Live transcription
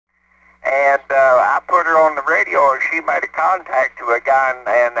she made a contact to a guy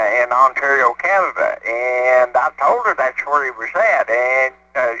in Ontario, Canada, and I told her that's where he was at, and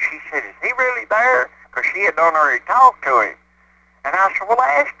she said, is he really there? Because she had done already talked to him. And I said, well,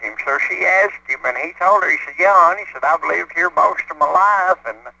 ask him. So she asked him, and he told her, he said, yeah, honey, he said, I've lived here most of my life,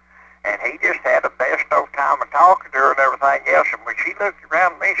 and he just had the best old time of talking to her and everything else. And when she looked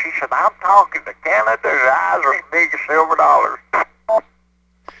around at me, she said, I'm talking to Canada. His eyes are as big as silver dollars.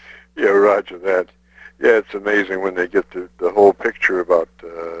 Yeah, roger that. Yeah, it's amazing when they get the whole picture about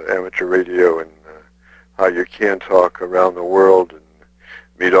amateur radio and how you can talk around the world and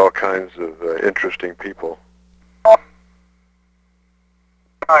meet all kinds of interesting people.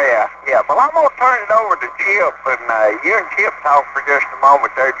 Oh, yeah. Well, I'm going to turn it over to Chip, and you and Chip talk for just a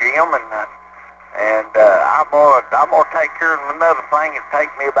moment there, Jim, and I'm going to take care of another thing. It'll take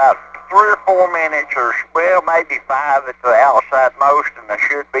me about 3 or 4 minutes, or, well, maybe 5 at the outside most, and I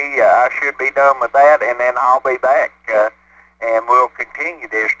should be done with that, and then I'll be back, and we'll continue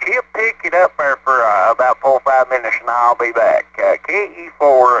this. Chip, pick it up there for about 4 or 5 minutes, and I'll be back.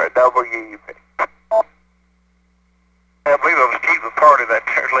 KE4WUP. I believe I was keeping part of that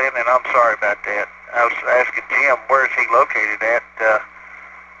there, Lynn, and I'm sorry about that. I was asking Jim, where's he located at,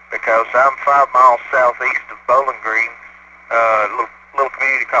 because I'm 5 miles southeast of Bowling Green, a little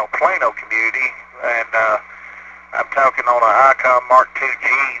community called Plano Community, and I'm talking on an Icon Mark II-G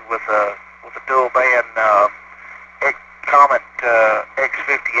with a dual band Comet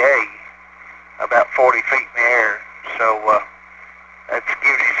X50A, about 40 feet in the air. So that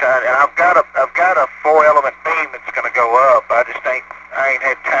gives you sight. And I've got a 4-element beam that's going to go up. I ain't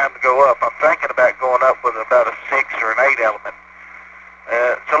had time to go up. I'm thinking about going up with about a 6 or an 8 element.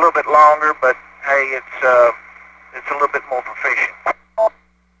 It's a little bit longer, but hey, it's a little bit more proficient.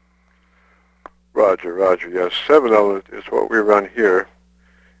 Roger. Yes, 7 element is what we run here,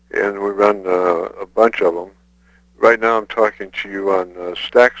 and we run a bunch of them. Right now, I'm talking to you on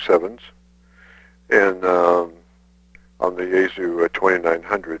stack 7s, and on the Yaesu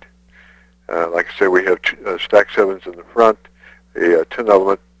 2900. Like I say, we have stack 7s in the front, a 10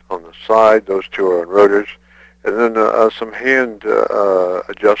 element on the side. Those 2 are on rotors, and then some hand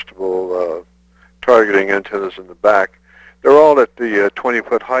adjustable targeting antennas in the back. They're all at the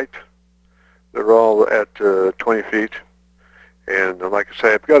 20-foot height. They're all at 20 feet. And like I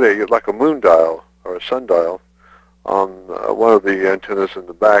say, I've got like a moon dial or a sundial on one of the antennas in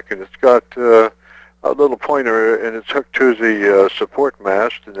the back, and it's got a little pointer, and it's hooked to the support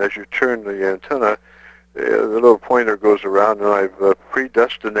mast. And as you turn the antenna, the little pointer goes around, and I've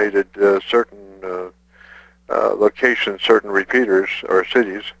predestinated certain locations, certain repeaters or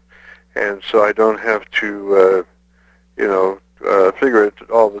cities, and so I don't have to, figure it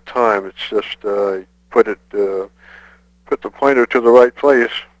all the time. It's just put the pointer to the right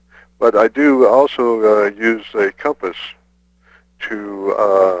place. But I do also use a compass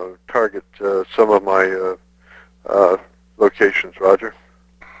to target some of my locations, Roger.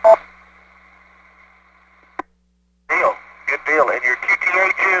 Good deal. And your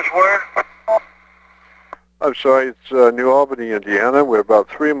QTH is where? I'm sorry, it's New Albany, Indiana. We're about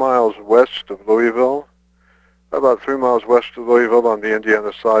 3 miles west of Louisville. About 3 miles west of Louisville on the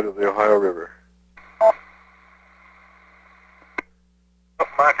Indiana side of the Ohio River.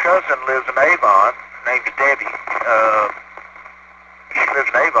 My cousin lives in Avon, named Debbie. She lives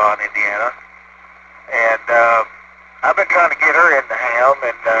in Avon, Indiana. And I've been trying to get her into ham,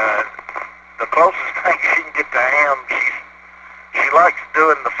 and the closest thing she can get to ham, she likes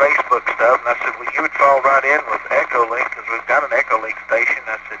doing the Facebook stuff. And I said, well, you would fall right in with Echolink, because we've got an Echolink station.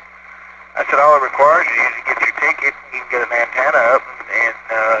 I said, all it requires is you to get your ticket, and you can get an antenna up, and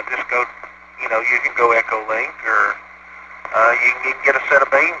just go, you can go Echolink, or you can get a set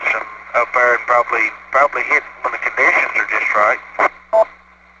of beams from up there and probably hit when the conditions are just right.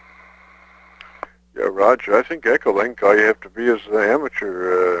 Yeah, Roger. I think Echolink, all you have to be is an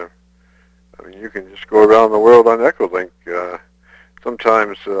amateur. I mean, you can just go around the world on Echolink.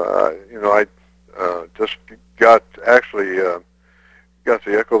 Sometimes, I just got the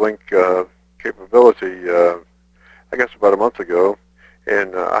Echolink capability, I guess about a month ago,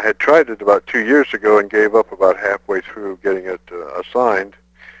 and I had tried it about 2 years ago and gave up about halfway through getting it assigned.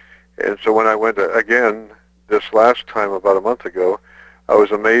 And so when I went again this last time about a month ago, I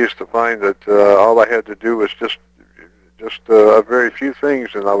was amazed to find that all I had to do was just a very few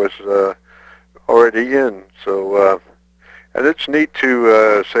things, and I was already in. So, and it's neat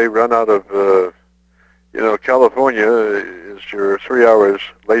to say run out of California is you're 3 hours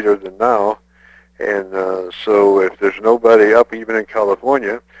later than now, and so if there's nobody up even in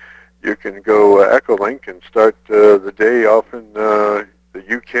California, you can go Echolink and start the day off in the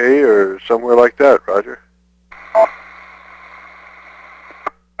UK or somewhere like that, Roger.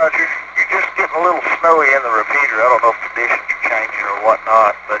 Roger, you're just getting a little snowy in the repeater. I don't know if conditions are changing or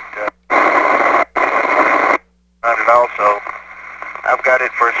whatnot, but it also, I've got it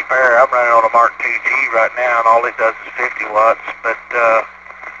for a spare. I'm running on a Mark II-G right now, and all it does is 50 watts, but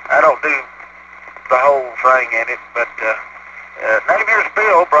I don't do the whole thing in it, but name here's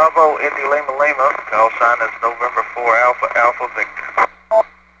Bill, Bravo, Indy Lima Lima, call sign is November 4 Alpha Alpha Victor.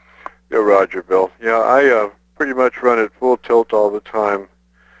 Yeah, Roger, Bill. Yeah, I pretty much run at full tilt all the time.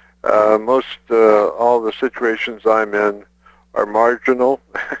 Most all the situations I'm in are marginal,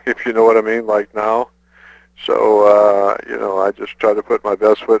 if you know what I mean, like now. So, you know, I just try to put my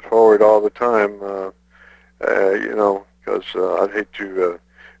best foot forward all the time, you know, because I'd hate to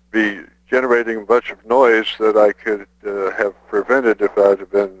be generating a bunch of noise that I could have prevented if I'd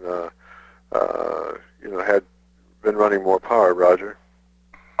have been, you know, had been running more power, Roger.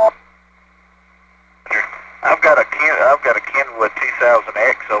 I've got a Kenwood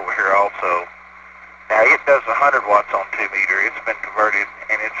 2000X over here also. Now it does 100 watts on 2 meter. It's been converted,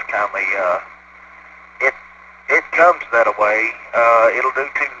 and it's kindly it comes that way. It'll do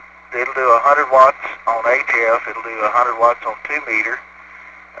 100 watts on HF. It'll do 100 watts on 2 meter.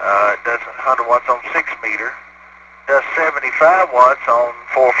 It does 100 watts on 6 meter. Does 75 watts on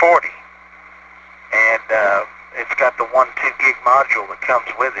 440, and it's got the 1 2 gig module that comes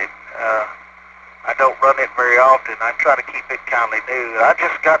with it. I don't run it very often. I try to keep it kindly new. I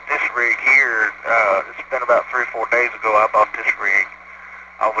just got this rig here. It's been about 3 or 4 days ago. I bought this rig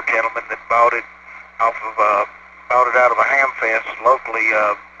off a gentleman that bought it out of a ham fest locally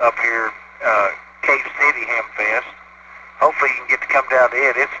up here, Cave City Ham Fest. Hopefully you can get to come down to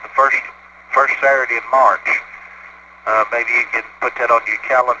it. It's the first Saturday in March. Maybe you can put that on your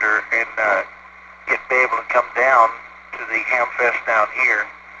calendar and be able to come down to the ham fest down here.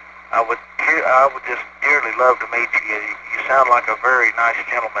 I would just dearly love to meet you. You sound like a very nice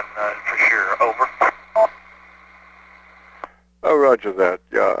gentleman, for sure. Over. Oh, Roger that.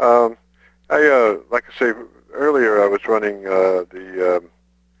 Yeah. Like I say earlier, I was running the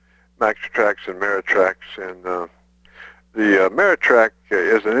MARATRACS and MARATRACS, and the MARATRAC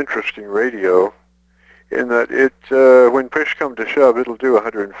is an interesting radio in that it, when push comes to shove, it'll do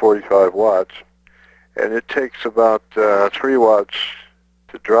 145 watts, and it takes about 3 watts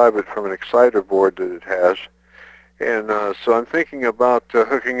to drive it from an exciter board that it has. And so I'm thinking about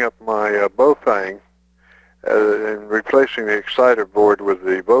hooking up my BOAFENG and replacing the exciter board with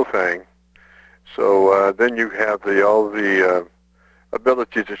the BOAFENG. So then you have all the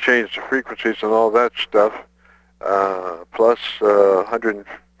ability to change the frequencies and all that stuff, plus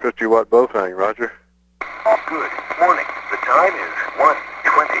 150 watt BOAFENG, Roger. Good morning. The time is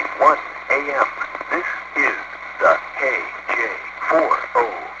 1:21 a.m. This is the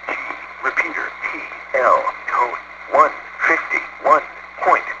KJ4OG repeater TL tone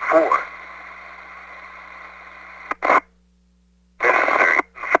 151.4. Necessary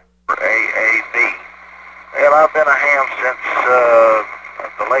for AAB. Well, I've been a ham since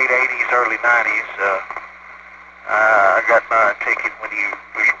the late 80s, early 90s. I got my ticket when you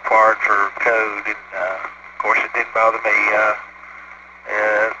was required for code, and of course it didn't bother me.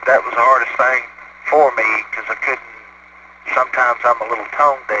 That was the hardest thing for me because I couldn't. Sometimes I'm a little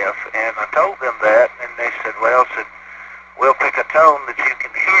tone deaf, and I told them that, and they said, well, we'll pick a tone that you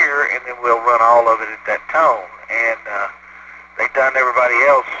can hear, and then we'll run all of it at that tone. And they done everybody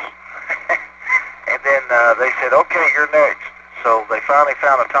else, and then they said, okay, you're next. So they finally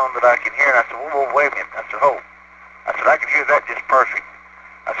found a tone that I can hear, and I said, whoa, wait a minute. I said, hold. I said, I can hear that just perfect.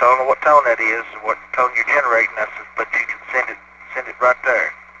 I said, I don't know what tone that is, what tone you're generating. I said, but you can send it right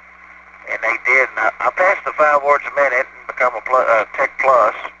there. And they did, and I passed the 5 words a minute and become a Tech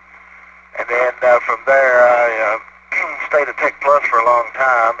Plus. And then from there, I stayed a Tech Plus for a long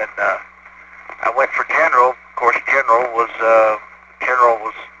time, and I went for General. Of course, General was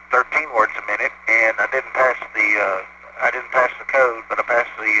 13 words a minute, and I didn't pass the code, but I passed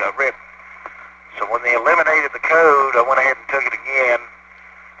the written. So when they eliminated the code, I went ahead and took it again.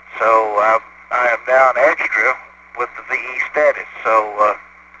 So I am now an extra with the VE status. So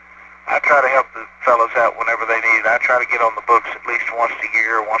I try to help the fellows out whenever they need it. I try to get on the books at least once a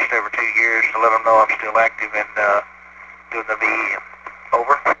year, once every 2 years, to let them know I'm still active and doing the VE.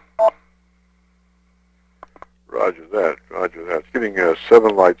 Over. Roger that. Roger that. It's getting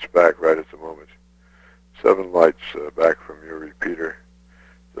 7 lights back right at the moment. 7 lights back from your repeater,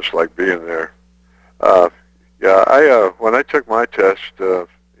 just like being there. Yeah, when I took my test, you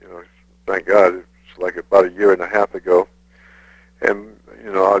know, thank God, it's like about 1.5 years ago, and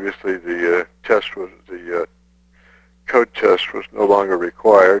you know, obviously the code test was no longer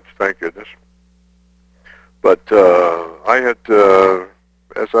required, thank goodness. But I had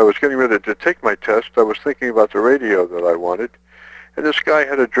as I was getting ready to take my test, I was thinking about the radio that I wanted. And this guy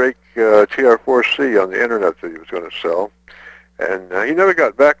had a Drake TR4C on the internet that he was going to sell. And he never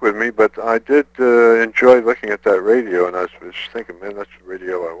got back with me, but I did enjoy looking at that radio, and I was thinking, man, that's the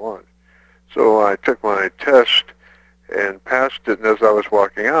radio I want. So I took my test and passed it, and as I was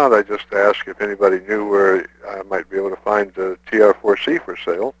walking out, I just asked if anybody knew where I might be able to find the TR4C for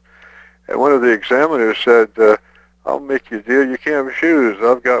sale. And one of the examiners said, I'll make you a deal. You can't have shoes.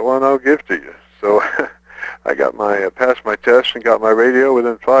 I've got one I'll give to you. So I got my passed my test and got my radio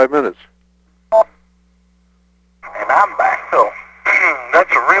within 5 minutes. And I'm back. So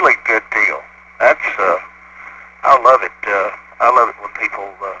that's a really good deal. That's I love it. I love it when people.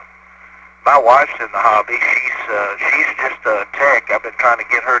 My wife's in the hobby. She's just a tech. I've been trying to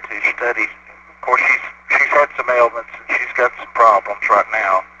get her to study. Of course, she's had some ailments and she's got some problems right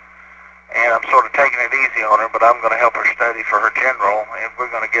now. And I'm sort of taking it easy on her, but I'm going to help her study for her general, and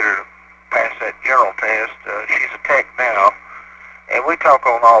we're going to get her to pass that general test. She's a tech now, and we talk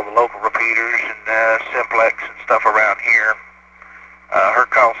on all the local repeaters and simplex and stuff around here. Her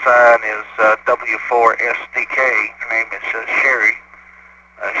call sign is W4SDK. Her name is Sherry.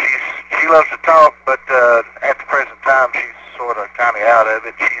 She loves to talk, but at the present time she's sort of kind of out of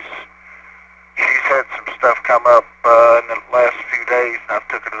it. She's had some stuff come up in the last few days, and I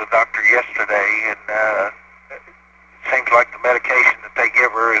took her to the doctor yesterday, and it seems like the medication that they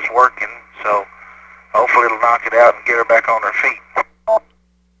give her is working, so hopefully it'll knock it out and get her back on her feet.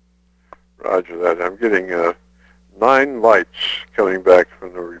 Roger that. I'm getting 9 lights coming back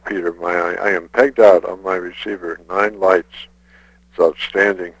from the repeater. I am pegged out on my receiver. 9 lights. It's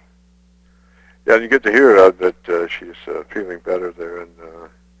outstanding. Yeah, and you get to hear that she's feeling better there, and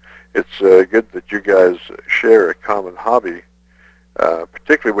it's good that you guys share a common hobby,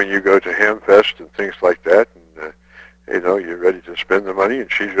 particularly when you go to Hamfest and things like that, and you know, you're ready to spend the money,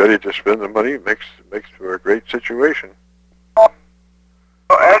 and she's ready to spend the money. It makes for a great situation. Well,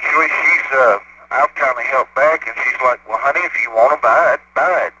 actually, I've kind of helped back, and she's like, well, honey, if you want to buy it,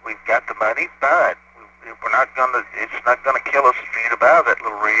 buy it. We've got the money, buy it. It's not gonna kill us for you to buy that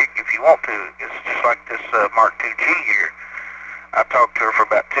little rig if you want to. It's just like this Mark IIG here. I talked to her for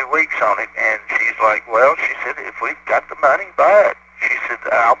about 2 weeks on it, and she's like, well, she said, if we've got the money, buy it. She said,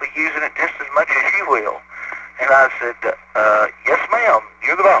 I'll be using it just as much as you will. And I said, yes, ma'am,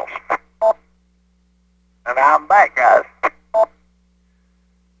 you're the boss. And I'm back, guys.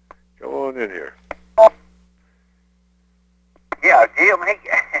 Go on in here. Yeah, Jim,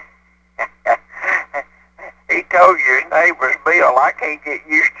 he told you his neighbor's Bill. I can't get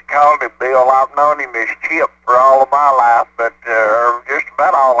used to calling him Bill. I've known him as Chip for all of my life, but just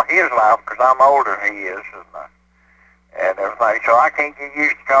about all of his life, because I'm older than he is, and everything. So I can't get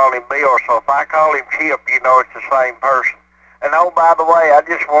used to calling him Bill. So if I call him Chip, you know it's the same person. And oh, by the way, I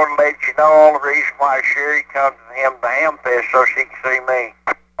just want to let you know all the reason why Sherry comes to him to Hamfest so she can see me.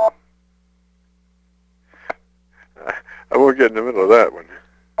 I won't get in the middle of that one.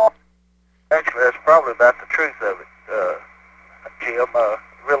 Actually, that's probably about the truth of it, Jim.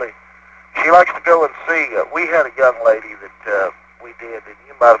 Really, she likes to go and see. We had a young lady that we did, and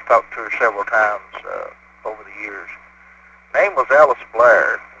you might have talked to her several times over the years. Her name was Alice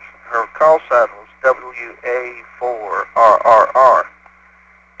Blair. Her call sign was WA4RRR,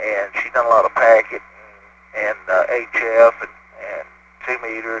 and she done a lot of packet and HF and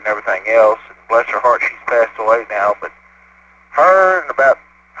 2-meter and everything else. And bless her heart, she's passed away now. But her and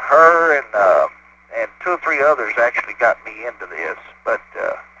 2 or 3 others actually got me into this, but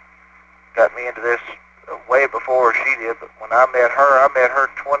got me into this way before she did. But when I met her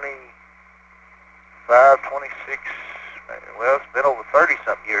 25, 26, well, it's been over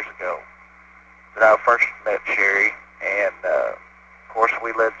 30-something years ago that I first met Sherry. And, of course,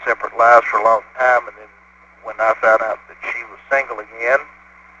 we led separate lives for a long time. And then when I found out that she was single again,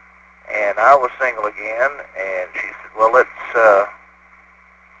 and I was single again, and she said, well, let's,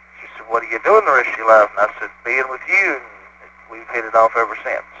 she said, what are you doing the rest of your life? And I said, being with you, and we've hit it off ever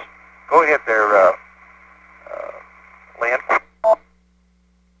since. Go ahead there, Lynn.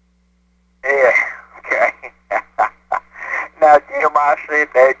 Yeah, okay. Now, Jim, I said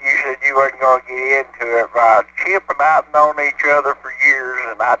that. You said you weren't going to get into it. Chip and I have known each other for years,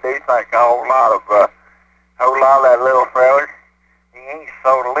 and I do think a whole lot of that little feller. He ain't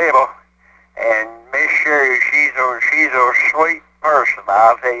so little. And Miss Sherry, she's a sweet person,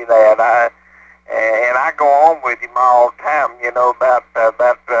 I'll tell you that. And I go on with him all the time, you know, about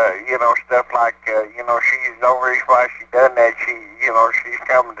you know, stuff like, you know, she's the only reason why she done that. She's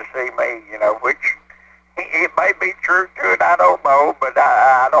coming to see me, you know, which it may be true to it, I don't know, but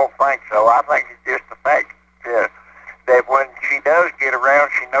I don't think so. I think it's just the fact that when she does get get around,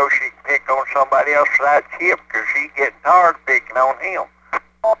 she knows she can pick on somebody else without Chip, because she's getting tired of picking on him.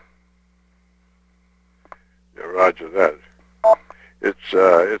 Yeah, roger that.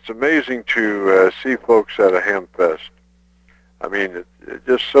 It's amazing to see folks at a ham fest. I mean,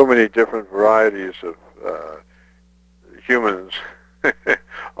 just so many different varieties of humans,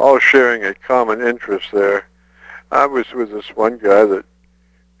 all sharing a common interest there. I was with this one guy that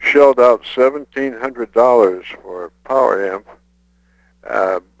shelled out $1,700 for a power amp,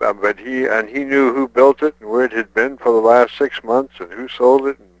 but he knew who built it and where it had been for the last 6 months and who sold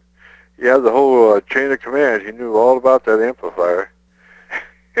it, and he had the whole chain of command. He knew all about that amplifier.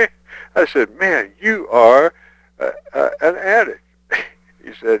 I said, "Man, you are an addict."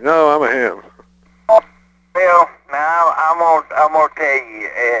 He said, "No, I'm a ham." Well, now I'm gonna tell you,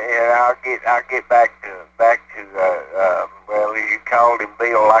 and I'll get back to well, you called him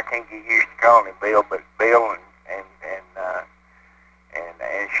Bill. I can't get used to calling him Bill, but Bill and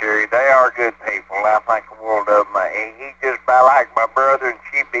Sherry, they are good people. I think the world of them. He just about like my brother, and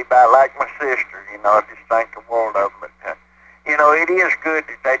she'd be about like my sister. You know, I just think the world of them. But you know, it is good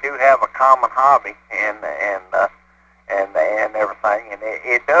that they do have a common hobby and everything, and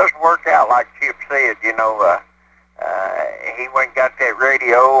it does work out like Chip said. You know, he went and got that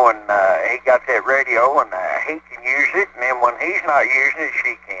radio, and he can use it, and then when he's not using it,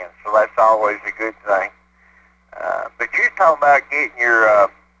 she can. So that's always a good thing. But you're talking about getting your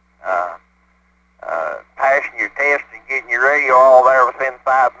passing your test and getting your radio all there within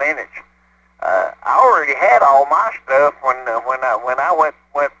 5 minutes. I already had all my stuff when I went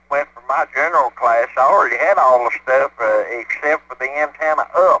for my general class. I already had all the stuff except for the antenna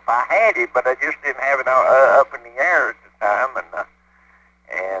up. I had it, but I just didn't have it up in the air at the time, and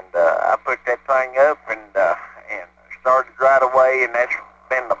I put that thing up and started right away, and that's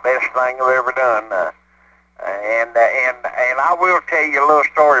been the best thing I've ever done. And I will tell you a little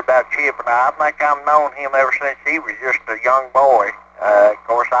story about Chip and I. I think I've known him ever since he was just a young boy. Of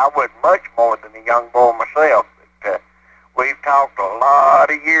course, I wasn't much more than a young boy myself. But, we've talked a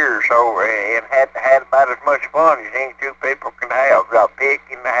lot of years over and had about as much fun as any two people can have.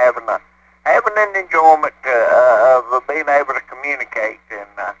 Picking, having an enjoyment of being able to communicate, and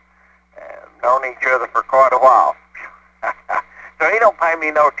known each other for quite a while. So he don't pay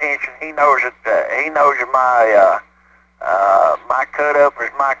me no attention. He knows that my cut up is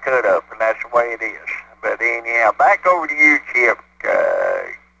my cut up, and that's the way it is. But anyhow, back over to you, Chip.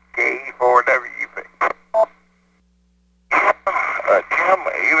 KE4WUP. Tim,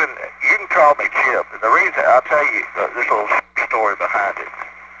 even you can call me Chip. The reason I'll tell you this little story behind it.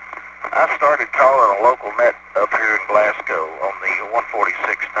 I started calling a local net up here in Glasgow on the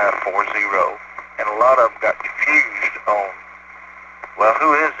 146.940, and a lot of them got confused on, well,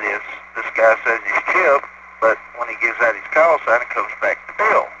 who is this? This guy says he's Chip, but when he gives out his call sign, it comes back to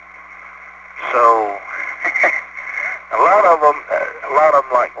Bill. So a lot of them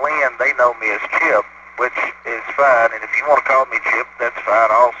like Lynn, they know me as Chip, which is fine. And if you want to call me Chip, that's fine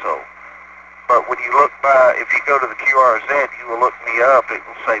also. But when you look if you go to the QRZ, you will look me up. It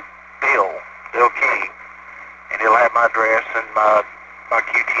will say Bill King, and it'll have my address and my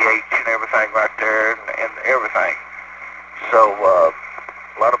QTH and everything right there, and everything. So a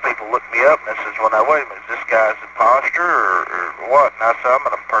lot of people look me up and they says, "Well, now wait a minute, is this guy's imposter or what?" And I said, "I'm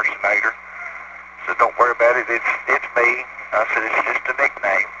an impersonator." So don't worry about it. It's me. I said it's just a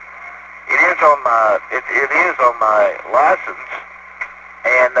nickname. It is on my license,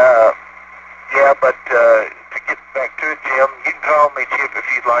 and yeah. But to get back to it, Jim, you can call me Chip if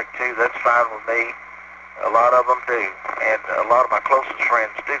you'd like to. That's fine with me. A lot of them do, and a lot of my closest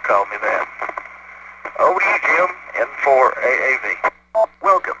friends do call me that. Over to you, Jim, N4AAV.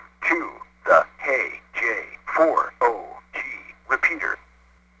 Welcome to the KJ4OG repeater.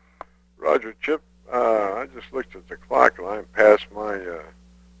 Roger, Chip. I just looked at the clock and I'm past my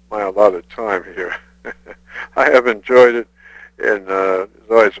allotted time here. I have enjoyed it, and it's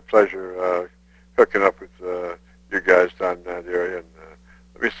always a pleasure hooking up with you guys down in that area. And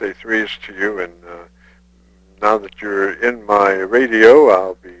let me say threes to you. And now that you're in my radio,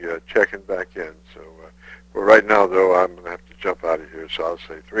 I'll be checking back in. So for right now, though, I'm going to have to jump out of here. So I'll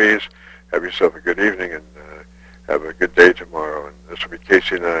say threes. Have yourself a good evening, and have a good day tomorrow. And this will be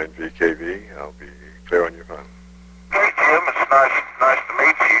KC9VKV. I'll be clear on your phone. Hey, Jim, it's nice to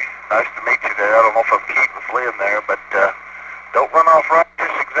meet you. Nice to meet you there. I don't know if I'm keeping with Lynn there, but don't run off right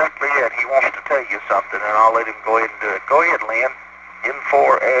just exactly yet. He wants to tell you something, and I'll let him go ahead and do it. Go ahead, Lynn.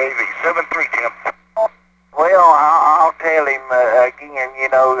 N4AV 73, Jim. Well, I'll tell him again,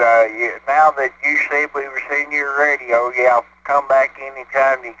 you know, now that you said we were seeing your radio, yeah, come back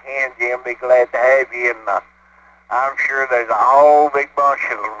anytime you can, Jim. Be glad to have you. And I'm sure there's a whole big bunch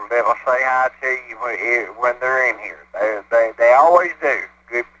of them that'll say hi to you when they're in here. They always do.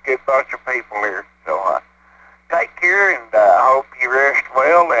 Good bunch of people here. So take care, and hope you rest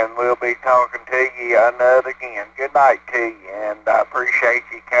well, and we'll be talking to you another again. Good night to you, and I appreciate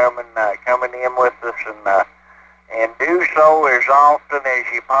you coming in with us, and do so as often as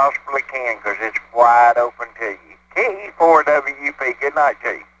you possibly can, because it's wide open to you. KE4WUP, good night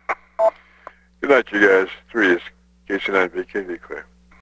to you. Good night, you guys. 3 is KC9VKV clear.